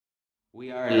We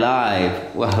are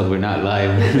live. Well, we're not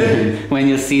live when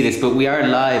you'll see this, but we are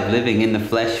live living in the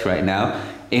flesh right now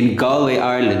in Galway,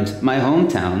 Ireland, my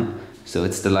hometown. So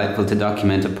it's delightful to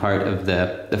document a part of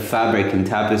the fabric and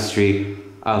tapestry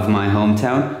of my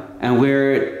hometown. And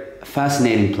we're a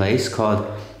fascinating place called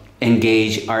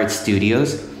Engage Art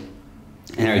Studios.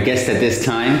 And our guest at this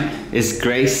time is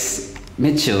Grace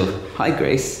Mitchell. Hi,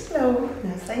 Grace. Hello.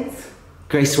 No, thanks.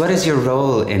 Grace, what is your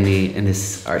role in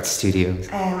this art studio?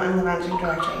 I'm the managing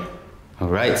director. All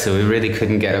right, so we really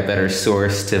couldn't get a better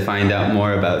source to find out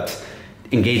more about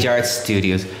Engage Art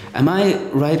Studios. Am I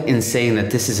right in saying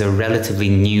that this is a relatively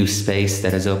new space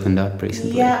that has opened up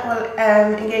recently? Yeah,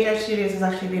 well, Engage Art Studios has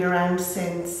actually been around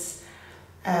since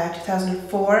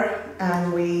 2004,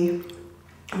 and we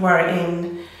were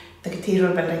in the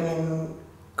Cathedral building in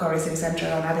Galway City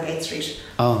Centre on Abbeygate Street.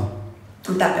 Oh.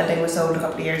 That building was sold a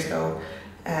couple of years ago,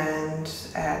 and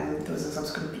there was a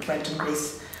subsequent rent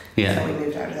increase. Yeah. So we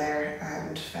moved out of there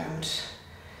and found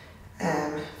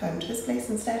this place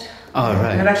instead. Oh,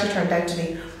 right. And it actually turned out to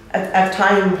be, at the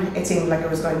time, it seemed like it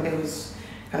was kind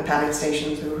of panic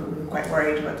stations. We were quite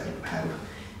worried about how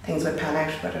things would pan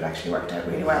out, but it actually worked out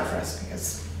really well for us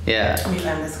because we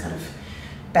found this kind of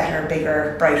better,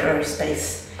 bigger, brighter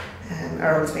space.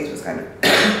 Our old space was kind of,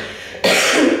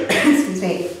 excuse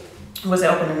me, was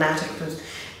open and attic. It was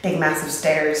big, massive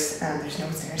stairs, and there's no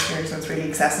stairs here, so it's really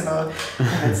accessible.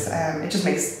 And it just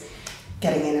makes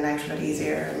getting in and out a bit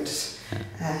easier. And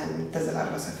there's a lot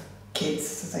of us have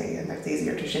kids, and it's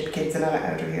easier to ship kids in and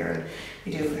out of here. And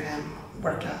we do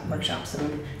workshops,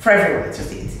 and for everyone, it's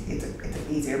an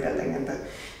easier building, and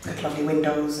it's got lovely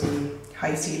windows and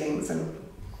high ceilings, and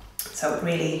so it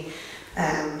really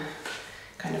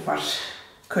kind of what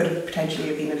could have potentially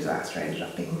have been a disaster ended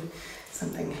up being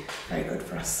something very good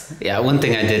for us. Yeah, one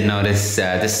thing I did notice,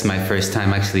 this is my first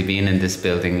time actually being in this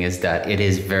building, is that it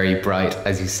is very bright,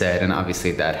 as you said, and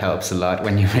obviously that helps a lot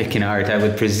when you're making art, I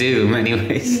would presume,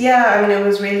 anyways. Yeah, I mean, it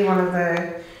was really one of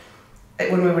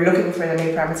when we were looking for the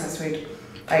new premises,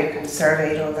 I kind of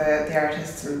surveyed all the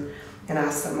artists and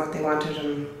asked them what they wanted,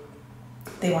 and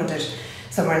they wanted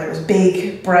somewhere that was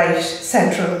big, bright,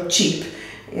 central, cheap,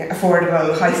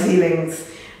 affordable, high ceilings.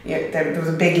 There was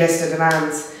a big list of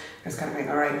demands. I was kind of like,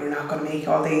 all right, we're not going to make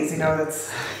all these,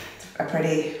 that's a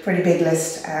pretty big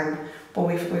list. But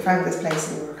we found this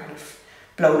place and we were kind of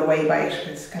blown away by it.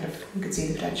 It's kind of, you could see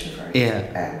the potential for it.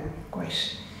 Yeah.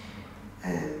 Quite. I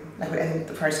think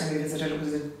the first time we visited, it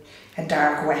was a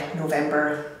dark, wet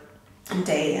November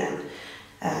day,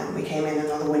 and we came in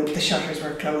and all the shutters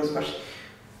were closed, but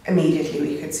immediately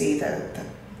we could see that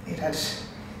it had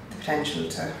the potential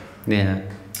to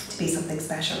be something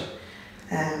special.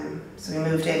 So we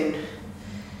moved in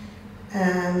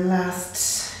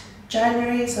last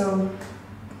January, so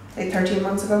 13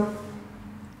 months ago,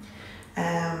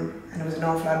 and it was an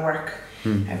awful lot of work.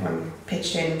 Everyone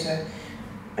pitched in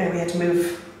and we had to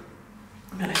move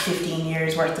 15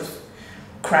 years worth of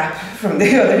crap from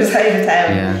the other side of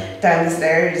town down the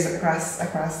stairs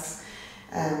across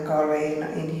Galway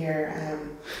in here.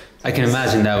 I can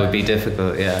imagine that would be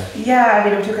difficult, Yeah, I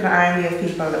mean, we took an army of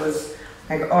people. That was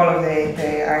like all of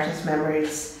the artist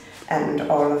members and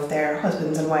all of their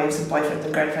husbands and wives and boyfriends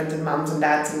and girlfriends and moms and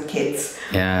dads and kids.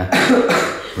 Yeah,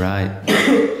 right.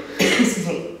 Excuse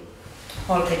me.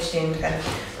 All pitched in to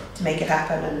make it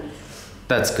happen, and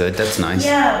that's good. That's nice.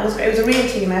 Yeah, it was a real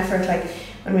team effort. Like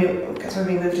when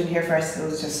we moved in here first, it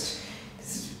was just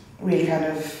this really kind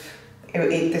of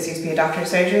this used to be a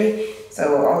doctor's surgery,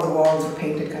 so all the walls were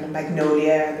painted kind of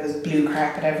magnolia. There was blue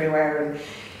carpet everywhere,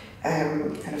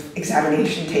 and kind of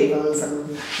examination tables,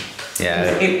 and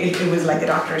it was like a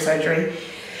doctor's surgery.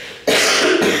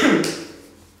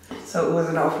 So it was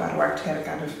an awful lot of work to get it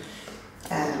kind of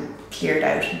cleared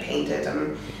out and painted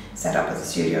and set up as a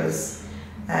studios.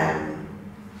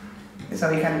 So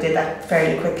we kind of did that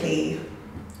fairly quickly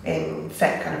in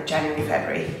kind of January,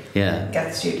 February. Yeah. Get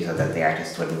the studio so that the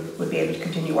artists would be able to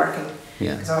continue working.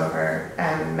 Yeah. Because all of our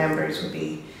members would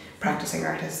be practicing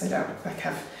artists. They don't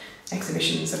have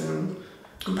exhibitions and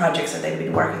projects that they've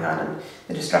been working on, and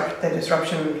the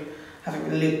disruption,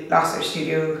 having lost their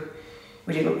studio,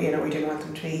 we didn't want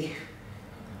them to be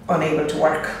unable to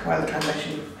work while the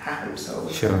transition happened. So it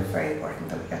was very important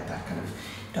that we get that kind of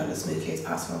done as smoothly as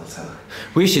possible. So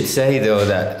we should say though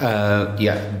that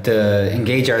the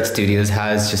Engage Art Studios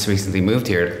has just recently moved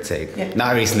here. Let's say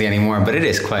not recently anymore, but it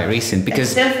is quite recent because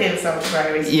it still feels so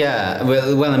very recent. Yeah,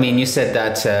 well, I mean, you said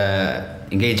that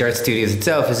Engage Art Studios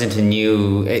itself isn't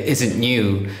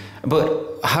new,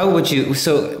 but how would you?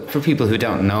 So for people who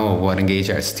don't know what Engage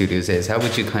Art Studios is, how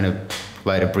would you kind of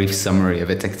provide a brief summary of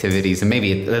its activities and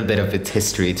maybe a little bit of its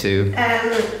history too.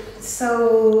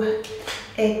 So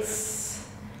it's,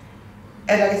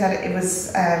 like I said, it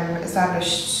was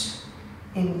established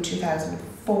in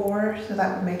 2004, so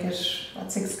that would make it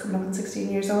coming up on 16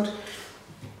 years old.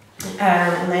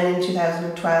 And then in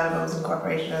 2012 it was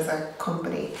incorporated as a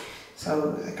company,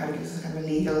 so it kind of gives us kind of a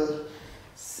legal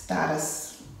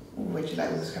status, which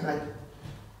allows us to kind of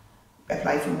like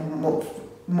apply for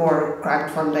more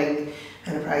grant funding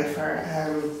and apply for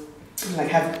like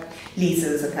have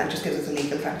leases, and that just gives us a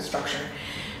legal kind of structure.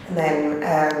 And then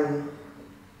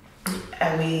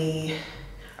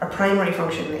our primary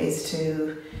function is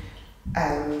to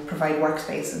provide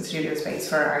workspace and studio space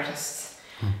for artists.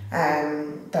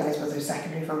 Then I suppose their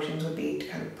secondary functions would be to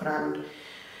kind of put on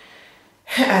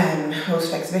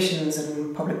host exhibitions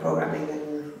and public programming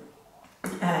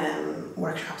and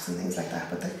workshops and things like that.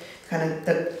 But the kind of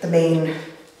the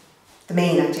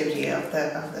main activity of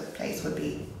the place would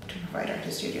be to provide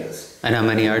artist studios. And how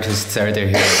many artists are there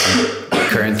here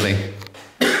currently?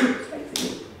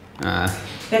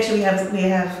 Actually, we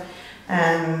have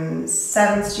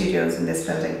 7 studios in this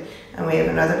building, and we have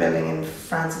another building in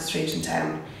Francis Street in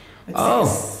town with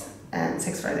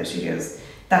 6 further studios.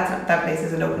 That place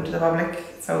isn't open to the public,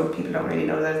 so people don't really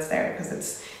know that it's there,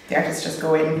 because the artists just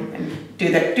go in and do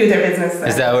their business.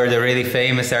 Is that where the really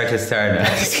famous artists are now?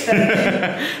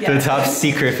 Yeah. The top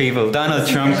secret people. Donald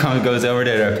Trump goes over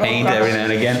there to paint every now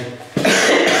and again.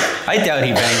 I doubt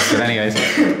he paints, but anyways.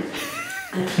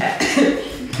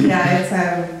 Yeah,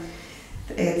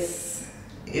 it's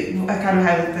kind of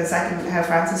how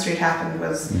Francis Street happened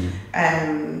was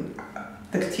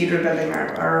the cathedral building,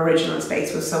 our original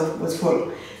space was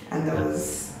full, and there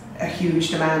was a huge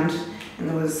demand, and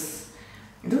there was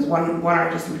one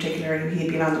artist in particular who he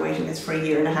had been on the waiting list for a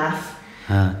year and a half.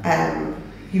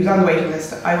 He was on the waiting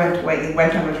list. I went away,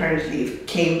 went on maternity leave,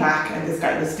 came back, and this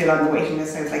guy was still on the waiting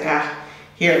list. I was like,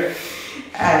 here,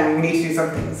 we need to do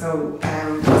something. So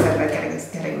we said about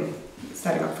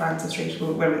setting up Francis Street.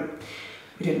 When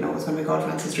we didn't know it was going to be called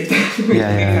Francis Street. We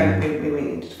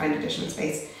needed to find additional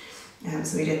space,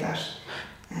 so we did that.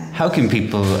 How can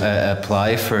people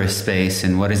apply for a space,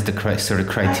 and what is the sort of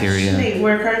criteria? Actually,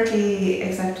 we're currently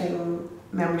accepting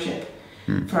membership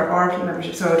for art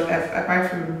membership. So apart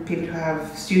from people who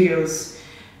have studios,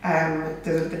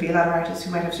 there'll be a lot of artists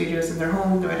who might have studios in their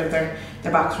home. They might have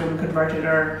their box room converted,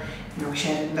 or a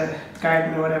shed in the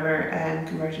garden or whatever, and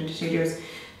converted into studios.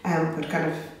 But kind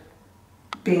of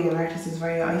being an artist is a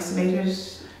very isolated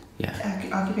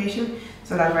occupation.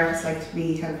 So a lot of artists like to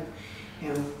be kind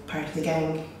of part of the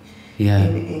gang,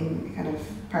 in kind of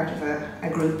part of a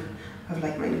group of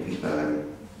like-minded people. And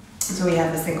so we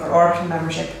have this thing called art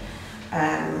membership,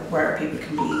 where people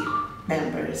can be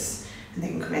members, and they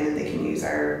can come in and they can use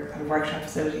our kind of workshop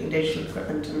facility and digital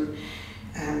equipment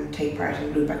and take part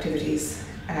in group activities,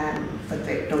 but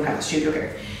they don't have a studio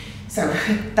here. So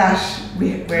that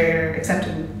we're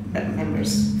accepting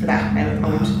members for that now at the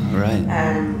moment. Right.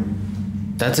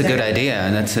 That's a good idea,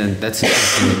 and that's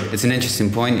interesting. It's an interesting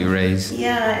point you raise.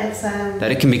 Yeah, it's that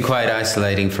it can be quite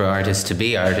isolating for artists to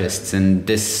be artists, and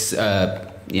this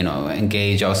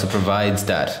Engage also provides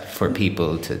that for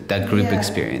people, to that group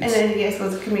experience. And then I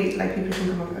suppose it can be like people can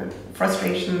come up with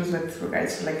frustrations with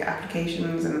regards to like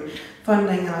applications and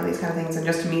funding and all these kind of things, and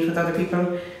just to meet with other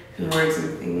people who are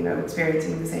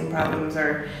experiencing the same problems,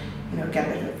 or get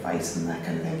a bit of advice and that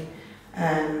kind of thing.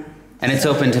 And it's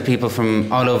open to people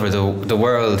from all over the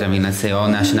world. I mean, let's say all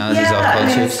nationalities, all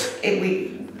cultures.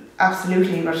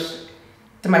 Absolutely, but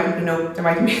there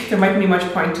mightn't be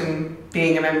much point in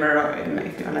being a member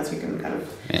unless we can kind of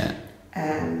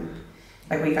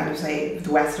like we kind of say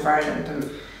the west of Ireland,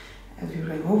 and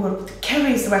people are like, oh well,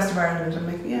 Kerry is the west of Ireland. I'm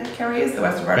like, yeah, Kerry is the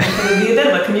west of Ireland, but it'll be a bit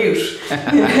of a commute.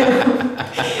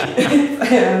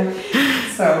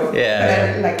 So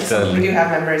we do have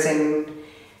members in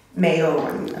Mayo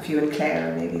and a few in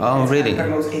Clare, maybe. Oh, really? But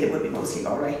it would be mostly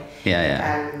Galway.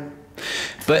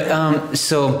 But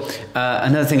so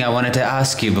another thing I wanted to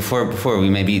ask you before we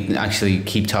maybe actually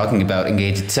keep talking about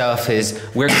Engage itself is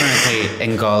we're currently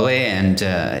in Galway, and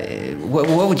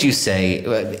what would you say?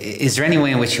 Is there any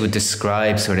way in which you would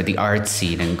describe sort of the art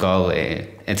scene in Galway?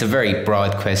 It's a very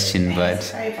broad question,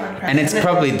 and it's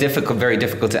probably very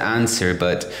difficult to answer,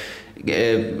 but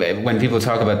when people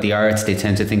talk about the arts, they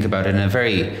tend to think about it in a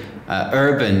very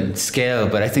urban scale,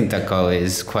 but I think that Galway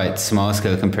is quite small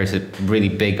scale compared to really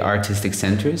big artistic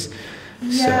centres.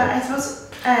 Yeah, I suppose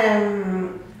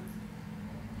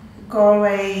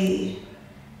Galway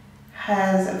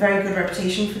has a very good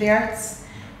reputation for the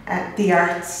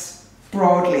arts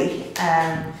broadly,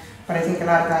 but I think a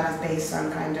lot of that is based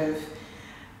on kind of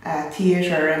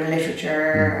theatre and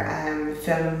literature,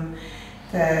 film,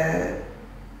 the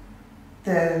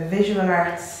visual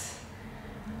arts.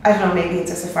 I don't know, maybe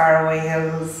it's just a faraway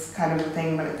hills kind of a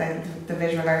thing, but the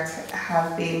visual arts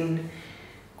have been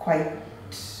quite.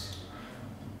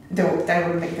 Though I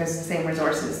wouldn't think there's the same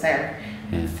resources there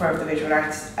for the visual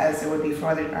arts as there would be for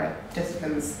other art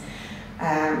disciplines.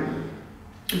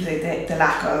 The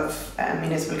lack of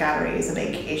municipal gallery is a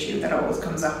big issue that always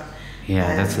comes up.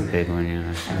 Yeah, that's a big one.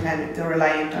 Yeah. And then the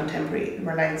reliance on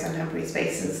temporary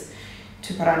spaces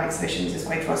to put on exhibitions is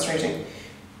quite frustrating.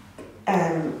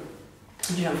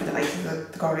 You know, for the likes of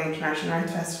the Galway International Art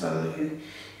Festival, who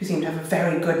seem to have a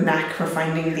very good knack for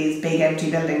finding these big empty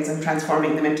buildings and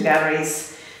transforming them into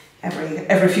galleries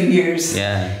every few years.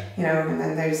 Yeah. You know, and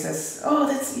then there's this, Paul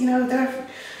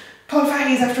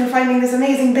Fahey's after finding this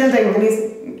amazing building, and he's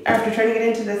after turning it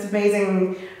into this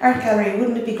amazing art gallery.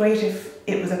 Wouldn't it be great if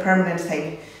it was a permanent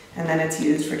thing, and then it's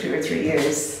used for 2 or 3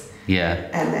 years? Yeah.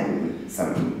 And then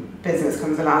some business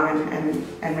comes along and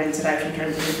rents it out and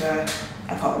turns it into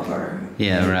a pub or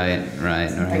right.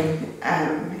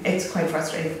 It's quite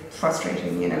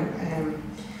frustrating, you know.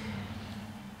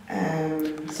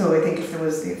 So I think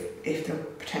if there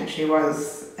potentially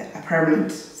was a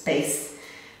permanent space,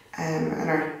 and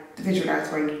the visual arts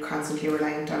weren't constantly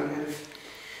reliant on kind of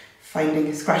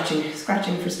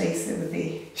scratching for space, it would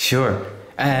be sure.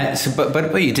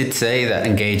 But you did say that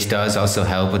Engage does also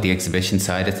help with the exhibition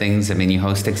side of things. I mean, you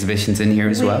host exhibitions in here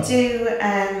as well. We do.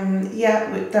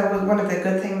 That was one of the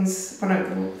good things. One of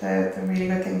the really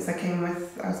good things that came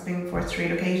with us being forced to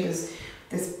relocate is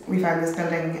this. We found this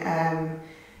building, and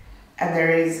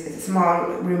it's a small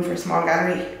room for a small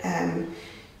gallery.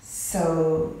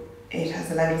 So it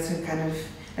has allowed us to kind of,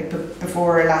 like,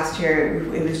 before last year,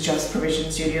 it was just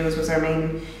Provision Studios was our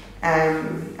main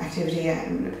activity,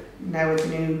 and now with the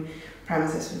new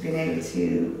premises we've been able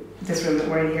to, this room that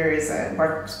we're in here is a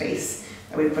workspace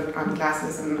that we put on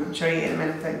classes, and I'll show you in a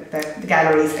minute the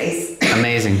gallery space.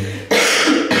 Amazing.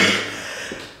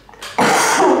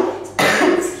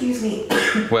 Excuse me.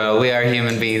 Well, we are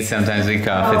human beings, sometimes we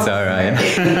cough, it's alright.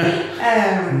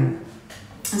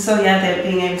 So yeah,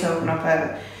 being able to open up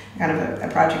a kind of a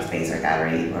project space or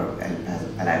gallery has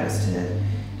allowed us to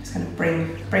just kind of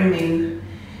bring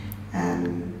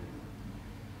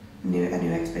a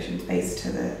new exhibition space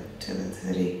to the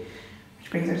city, which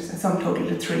brings us a sum total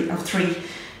of three.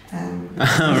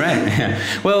 All right. Yeah.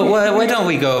 Well, why don't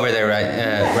we go over there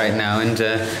right now? And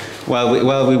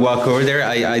while we walk over there,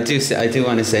 I do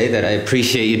want to say that I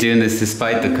appreciate you doing this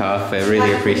despite the cough. I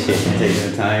really appreciate you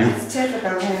taking the time. It's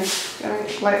difficult.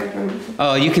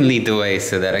 Oh, you can lead the way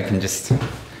so that I can just.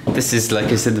 This is,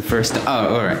 like I said, the first.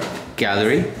 Oh, all right.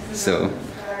 Gallery. So.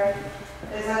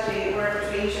 There's actually, we're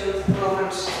between shows at the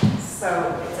moment,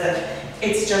 so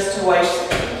it's just a white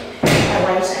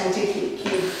empty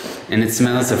cube. And it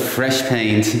smells of fresh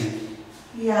paint.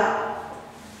 Yeah.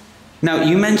 Now,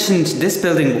 you mentioned this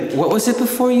building. What was it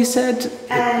before you said?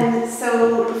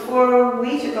 So before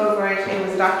we took over it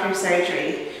was a doctor's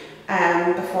surgery.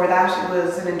 Before that it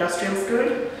was an industrial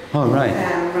school. Oh, right.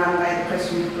 Run by the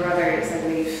Christian Brothers, I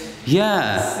believe.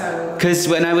 Yeah, because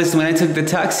when I took the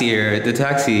taxi here, the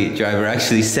taxi driver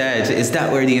actually said, "Is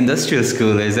that where the industrial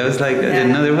school is?" I was like, I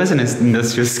didn't know there was an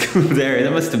industrial school there. He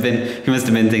must have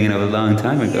been thinking of a long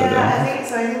time ago. Yeah, I think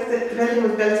so. I think that the building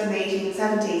was built in the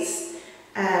 1870s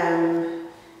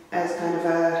as kind of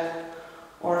a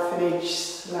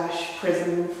orphanage /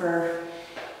 prison for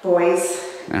boys.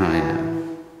 Oh, yeah.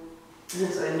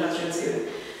 So industrial school,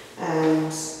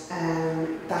 and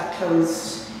that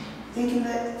closed. I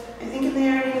think in the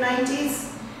early 90s,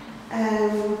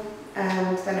 and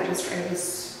then it was turned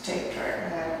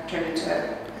into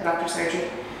a doctor's surgery,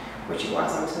 which it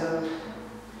was until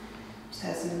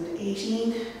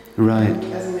 2018. Right. In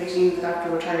 2018, the doctor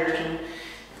retired and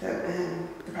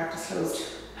the practice closed.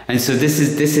 And so this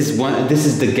is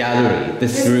the gallery.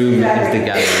 This room is the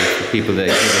gallery for people that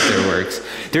exhibit their works.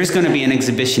 There's going to be an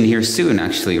exhibition here soon,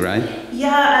 actually, right?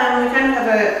 Yeah, we kind of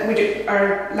have we did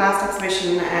our last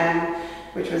exhibition,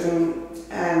 which was in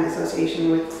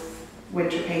association with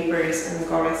Winter Papers and the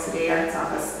Galway City Arts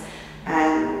Office,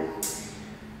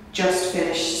 just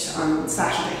finished on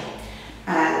Saturday,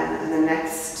 and the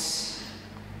next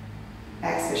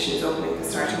exhibition is opening at the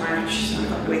start of March, in a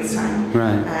couple of weeks' time.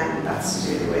 Right. And that's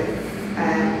to do with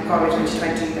Galway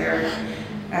 2020. They're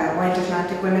White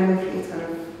Atlantic Women. It's kind of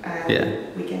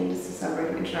weekend is to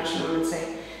celebrate International Women's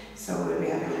Day. So we'll be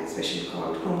having an exhibition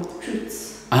called Home with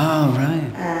Truths. Oh,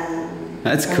 right.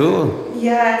 That's cool.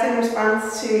 Yeah, it's in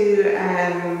response to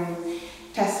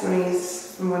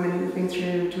testimonies from women who've been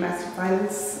through domestic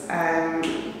violence.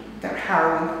 They're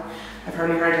harrowing. I've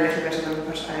only heard a little bit of them,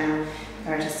 but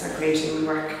the artists are creating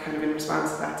work kind of in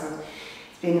response to that. So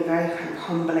it's been a very kind of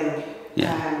humbling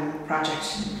project,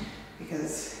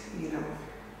 because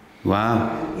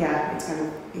wow. it's kind of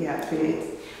it's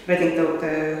been. But I think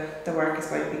the work is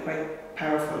going to be quite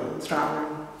powerful and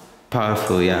strong.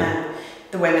 Powerful, yeah.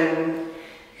 The women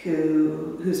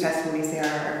whose testimonies they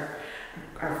are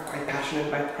quite passionate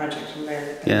about the project, and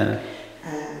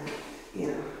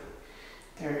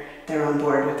they're on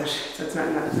board with it. So it's not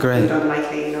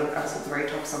unlikely. Obviously it's a very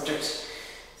tough subject.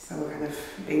 So kind of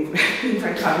being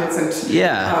very cognizant of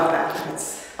that.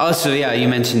 Also, you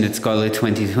mentioned it's Galway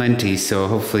 2020, so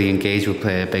hopefully Engage will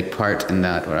play a big part in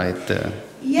that, right? The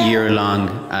year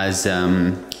long as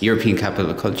European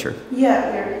Capital of Culture.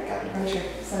 Yeah, European Capital of Culture.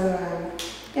 So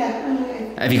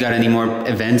have you got any more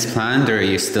events planned, or are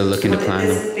you still looking to plan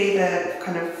them? This would be the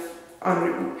kind of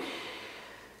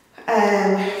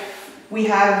we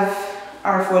have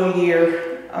our full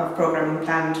year of programming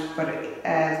planned, but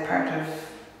as part of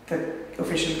the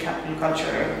official Capital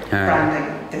Culture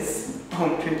branding, this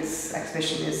Home Truths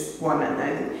exhibition is one, and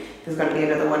then there's going to be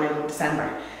another one in December.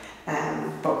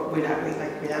 But we'll have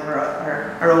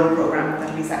our own program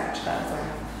that'll be separate to that as well.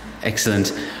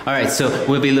 Excellent. All right, so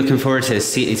we'll be looking forward to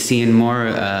seeing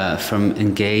more from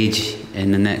Engage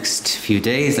in the next few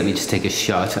days. Let me just take a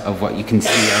shot of what you can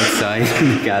see outside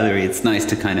in the gallery. It's nice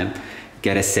to kind of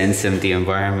get a sense of the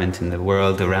environment and the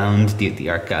world around the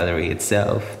art gallery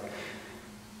itself.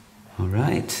 All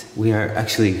right, we are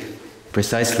actually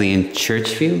precisely in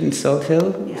Churchfield in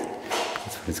Salthill. Yeah.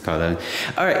 That's what it's called.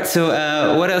 All right, so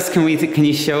what else can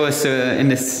you show us in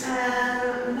this?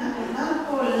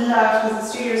 Because the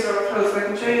studios are closed, but I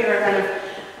can show you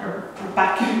our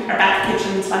back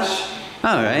kitchen slash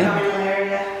communal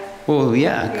area. Well,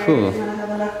 yeah, here, cool. If you want to have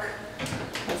a look.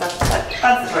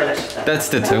 That's the toilet. That's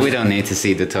the toilet. We don't need to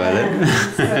see the toilet.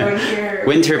 So here,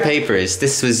 Winter Papers.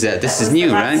 This is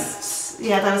new, right?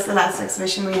 Yeah, that was the last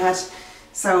exhibition we had.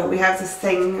 So we have this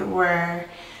thing where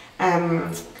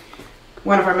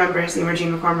one of our members,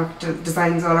 Emergene McCormick,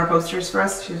 designs all our posters for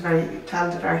us. She's a very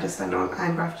talented artist and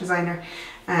graphic designer.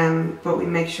 But we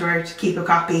make sure to keep a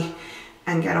copy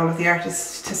and get all of the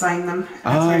artists to sign them.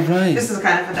 Right. This is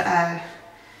kind of a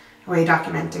way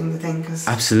documenting the thing.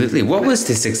 Absolutely. What was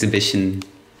this exhibition?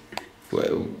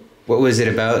 What was it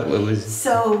about?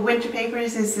 So Winter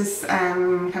Papers is this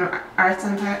kind of arts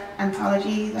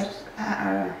anthology that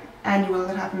annual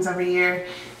that happens every year.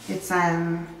 It's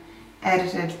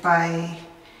edited by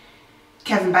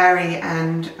Kevin Barry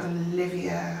and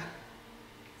Olivia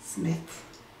Smith.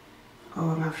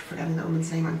 Oh, I'm after forgetting the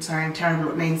woman's name. I'm sorry, I'm terrible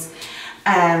with names.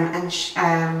 Olivia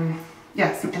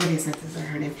Smith is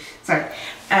her name. Sorry.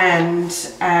 And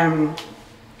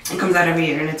it comes out every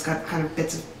year, and it's got kind of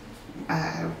bits of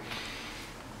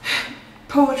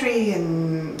poetry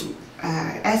and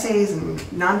essays and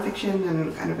non-fiction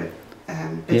and kind of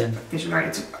bits of visual art.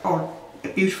 It's a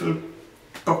beautiful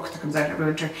book that comes out every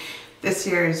winter. This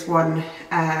year's one,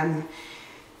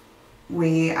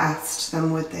 we asked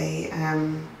them would they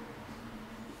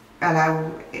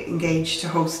allow Engage to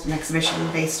host an exhibition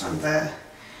based on the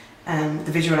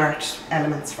visual art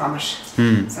elements from it.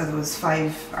 So there was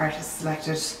 5 artists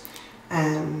selected.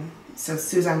 So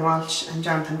Suzanne Walsh and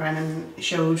Jonathan Brennan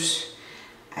showed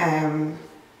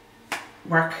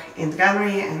work in the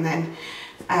gallery, and then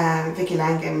Vicky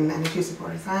Langan and Akusa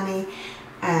Portafani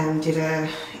did a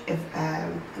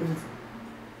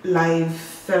live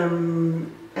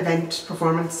film event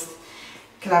performance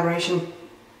collaboration,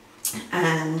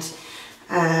 and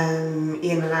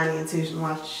Ian Mullany and Susan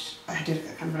Walsh did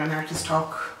a kind of an artist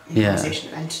talk improvisation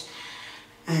event,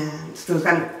 and so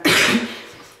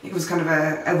it was kind of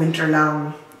a winter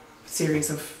long series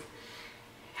of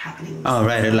happenings. Oh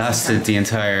right, it lasted the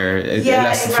entire. It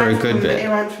lasted for a good bit. It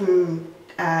went from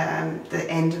the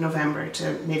end of November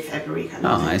to mid-February kind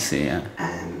of. Oh, I see. Yeah.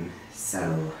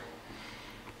 So.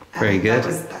 Very good.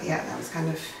 That was kind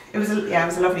of. It was a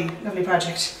lovely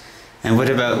project. And what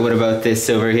about this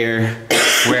over here?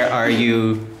 Where are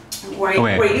you?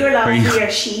 Where you're allowed to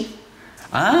hear she.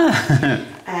 Ah.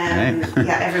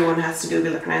 Everyone has to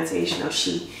Google the pronunciation of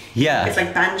she. Yeah. It's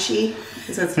like banshee,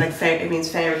 so it's like it means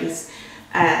fairies.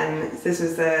 This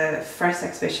was the first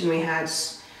exhibition we had,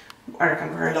 or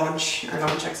kind of our launch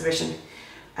exhibition.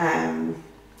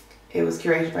 It was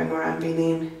curated by Nora and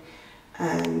Benin,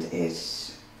 and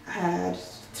it had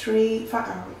 5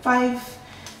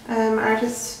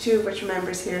 artists, 2 of which are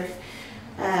members here.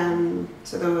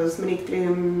 So there was Monique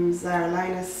Bloom, Zara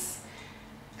Linus,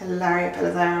 Ilaria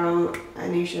Pelazaro,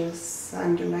 Anusha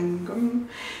Sanderlangum,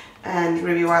 and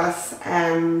Ruby Wallace.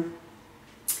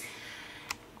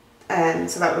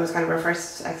 So that was kind of our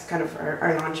first, kind of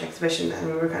our launch exhibition, and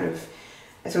we were kind of,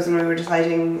 I suppose when we were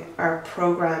deciding our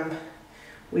programme,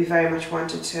 we very much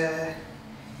wanted to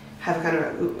have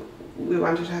we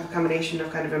wanted to have a combination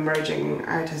of kind of emerging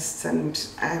artists and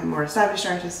more established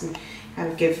artists, and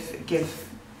kind of give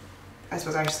I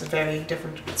suppose artists at very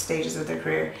different stages of their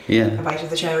career a bite of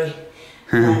the cherry.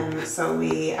 So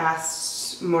we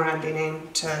asked Moran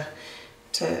Dineen to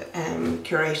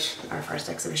curate our first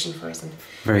exhibition for us, and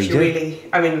Very she good. really,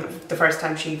 I mean, the first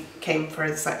time she came for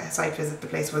a site visit, the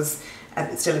place was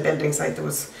still a building site. There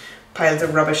was piles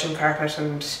of rubbish and carpet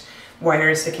and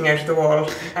wires sticking out of the wall.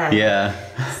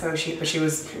 So she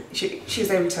was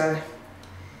able to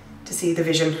see the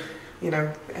vision, you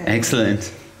know.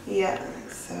 Excellent. Yeah.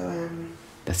 So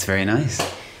That's very nice.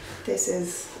 this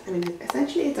is, I mean,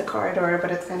 essentially it's a corridor,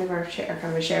 but it's kind of our kind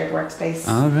of a shared workspace.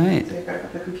 All right. So we've got a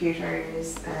couple of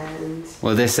computers and.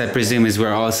 Well, this I presume is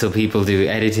where also people do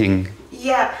editing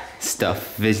Yeah.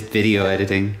 stuff, video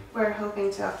editing. We're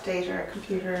hoping to update our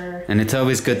computer. And it's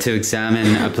always good to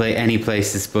examine any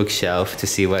place's bookshelf to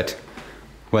see what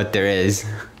there is.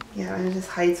 Yeah, and just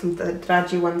hide some of the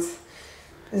dodgy ones.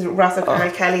 Rosa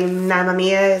Kelly, Mamma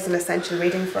Mia is an essential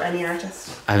reading for any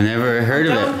artist. I've never heard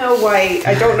of it. I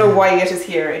don't know why it is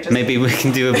here. It just, Maybe we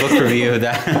can do a book review of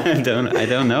that. I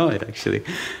don't know it actually,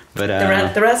 but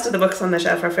the rest of the books on the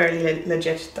shelf are fairly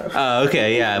legit though. Oh,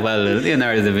 okay, yeah. Well,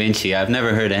 Leonardo da Vinci. I've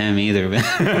never heard of him either.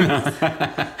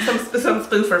 some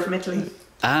spoofer from Italy.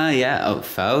 Ah, yeah. Oh,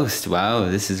 Faust. Wow,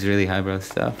 this is really highbrow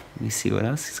stuff. Let me see what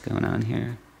else is going on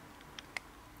here.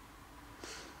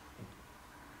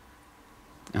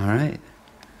 All right.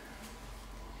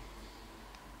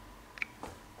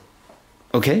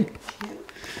 Okay.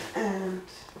 And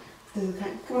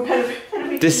we're kind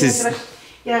of This is.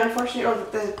 Yeah, unfortunately,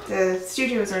 the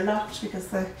studios are locked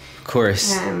because Of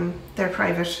course. they're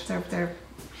private. They're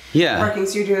Yeah. working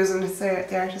studios, and it's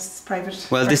the artist's private.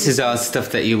 Well, this is all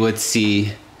stuff that you would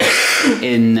see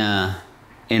in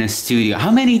a studio.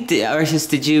 How many artists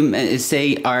did you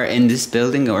say are in this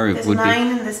building, or There's would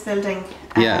 9 in this building.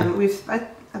 Yeah. We've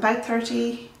about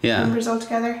 30 members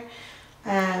altogether.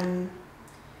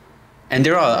 And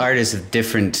they're all artists of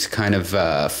different kind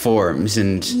of forms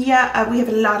and. Yeah, we have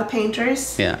a lot of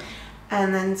painters. Yeah.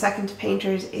 And then second to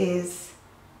painters is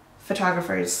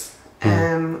photographers.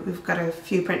 We've got a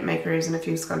few printmakers and a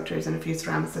few sculptors and a few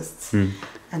ceramicists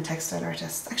and textile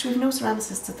artists. Actually, we've no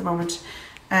ceramicists at the moment.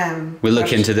 We'll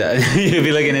look into that. You'll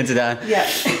be looking into that.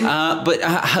 Yeah. But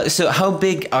how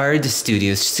big are the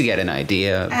studios, just to get an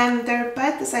idea? They're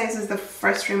about the size as the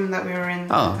first room that we were in,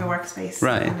 the workspace.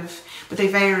 Right. Kind of, but they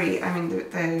vary. I mean,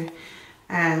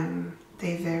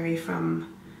 they vary from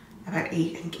about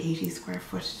 80 square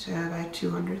foot to about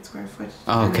 200 square foot.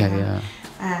 Oh, okay, yeah.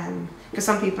 Because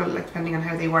some people, like, depending on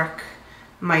how they work,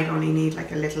 might only need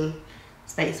like a little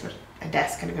space with a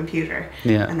desk and a computer.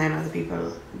 Yeah. And then other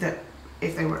people that,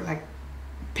 if they were like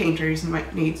painters,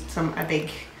 might need a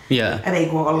big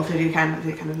wall to do kind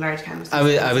of large canvases.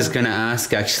 I was going to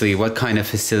ask actually, what kind of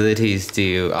facilities do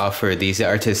you offer these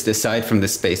artists aside from the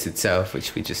space itself,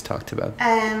 which we just talked about?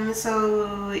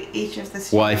 So each of the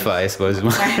Wi-Fi, I suppose.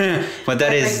 But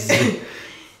that is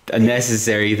a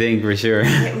necessary thing for sure.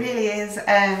 It really is.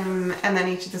 And then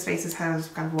each of the spaces has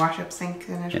kind of wash-up sink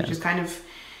in it, which is kind of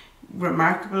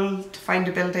remarkable to find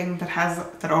a building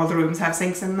that all the rooms have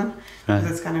sinks in them. Because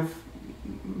it's kind of,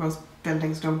 most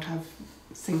buildings don't have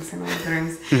sinks in all of the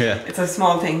rooms. Yeah. It's a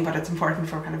small thing, but it's important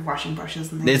for kind of washing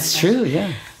brushes and things It's like true, that.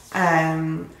 yeah.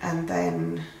 And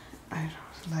then, I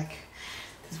don't know, like,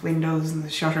 there's windows and the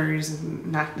shutters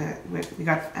and that. We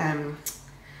got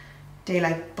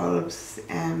daylight bulbs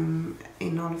in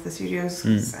all of the studios.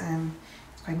 It's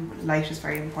light is a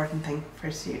very important thing for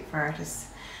artists.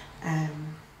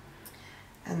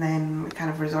 And then kind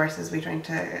of resources, we're trying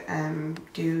to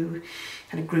do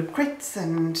kind of group crits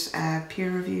and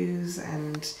peer reviews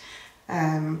and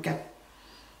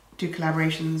do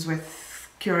collaborations with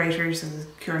curators, and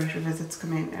curator visits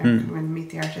come in and meet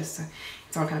the artists. So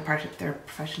it's all kind of part of their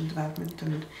professional development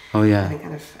and having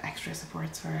kind of extra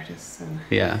supports for artists. So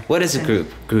yeah. What is a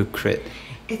group crit?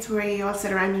 It's where you all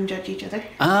sit around and judge each other.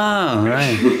 Oh,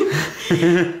 right.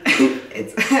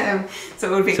 It's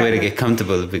so it would be it's a way to get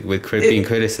comfortable with being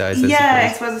criticised. I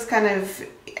suppose it's kind of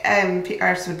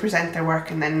artists would present their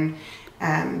work, and then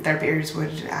their peers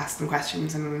would ask them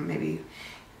questions and maybe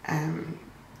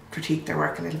critique their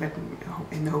work a little bit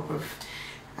in the hope of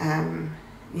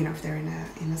if they're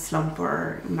in a slump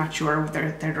or not sure of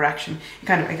their direction. It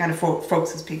kind of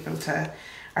focuses people to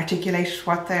articulate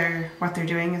what they're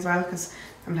doing as well, because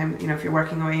sometimes if you're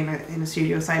working away in a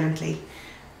studio silently,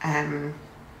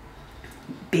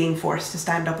 being forced to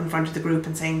stand up in front of the group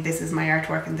and saying this is my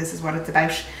artwork and this is what it's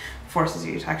about forces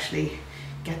you to actually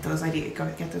get those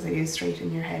ideas straight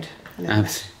in your head a little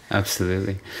bit.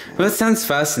 Absolutely. Well, it sounds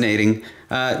fascinating.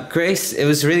 Grace, it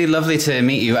was really lovely to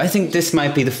meet you. I think this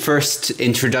might be the first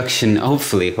introduction,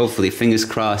 hopefully, fingers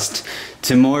crossed,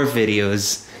 to more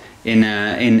videos in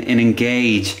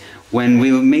Engage, when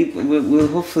we'll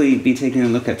hopefully be taking a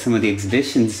look at some of the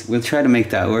exhibitions. We'll try to make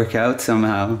that work out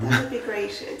somehow. That would be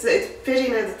great. It's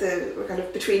pity now that we're kind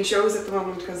of between shows at the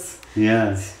moment, because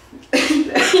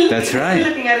that's right.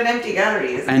 Looking at an empty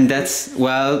gallery, isn't and it? that's,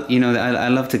 well, you know, I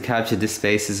love to capture this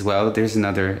space as well. There's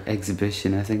another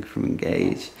exhibition, I think, from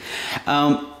Engage.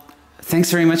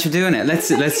 Thanks very much for doing it.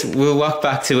 We'll walk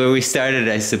back to where we started,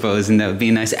 I suppose, and that would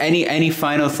be nice. Any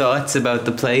final thoughts about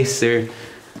the place, or?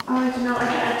 Oh, I don't know. I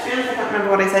can't remember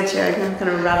what I said to you. I'm kind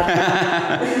of a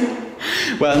rabbit.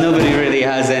 Well, nobody really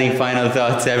has any final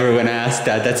thoughts ever when I ask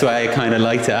that. That's why I kind of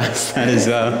like to ask that as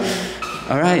well.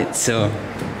 All right, so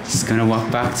just going to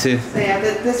walk back to... So yeah,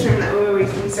 this room that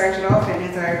we started off in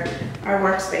is our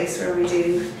workspace, where we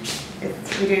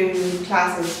do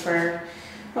classes for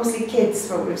mostly kids,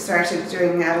 but we've started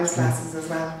doing adult classes as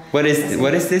well. What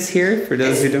is this here, for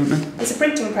those who don't know? It's a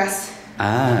printing press.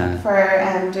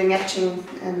 For doing etching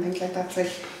and things like that. So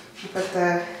you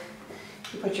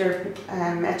put your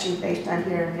etching plate down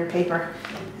here on your paper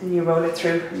and you roll it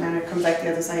through, and then it comes out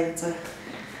the other side. It's a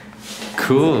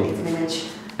cool. It's an image.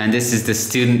 And this is the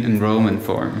student enrollment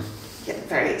form. Yeah,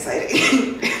 very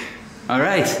exciting. All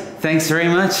right, thanks very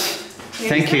much.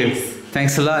 Thank you.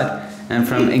 Thanks a lot. And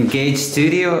from Engage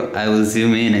Studio, I will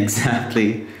zoom in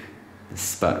exactly the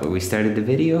spot where we started the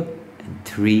video. And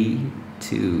 3,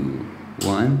 2,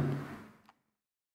 1.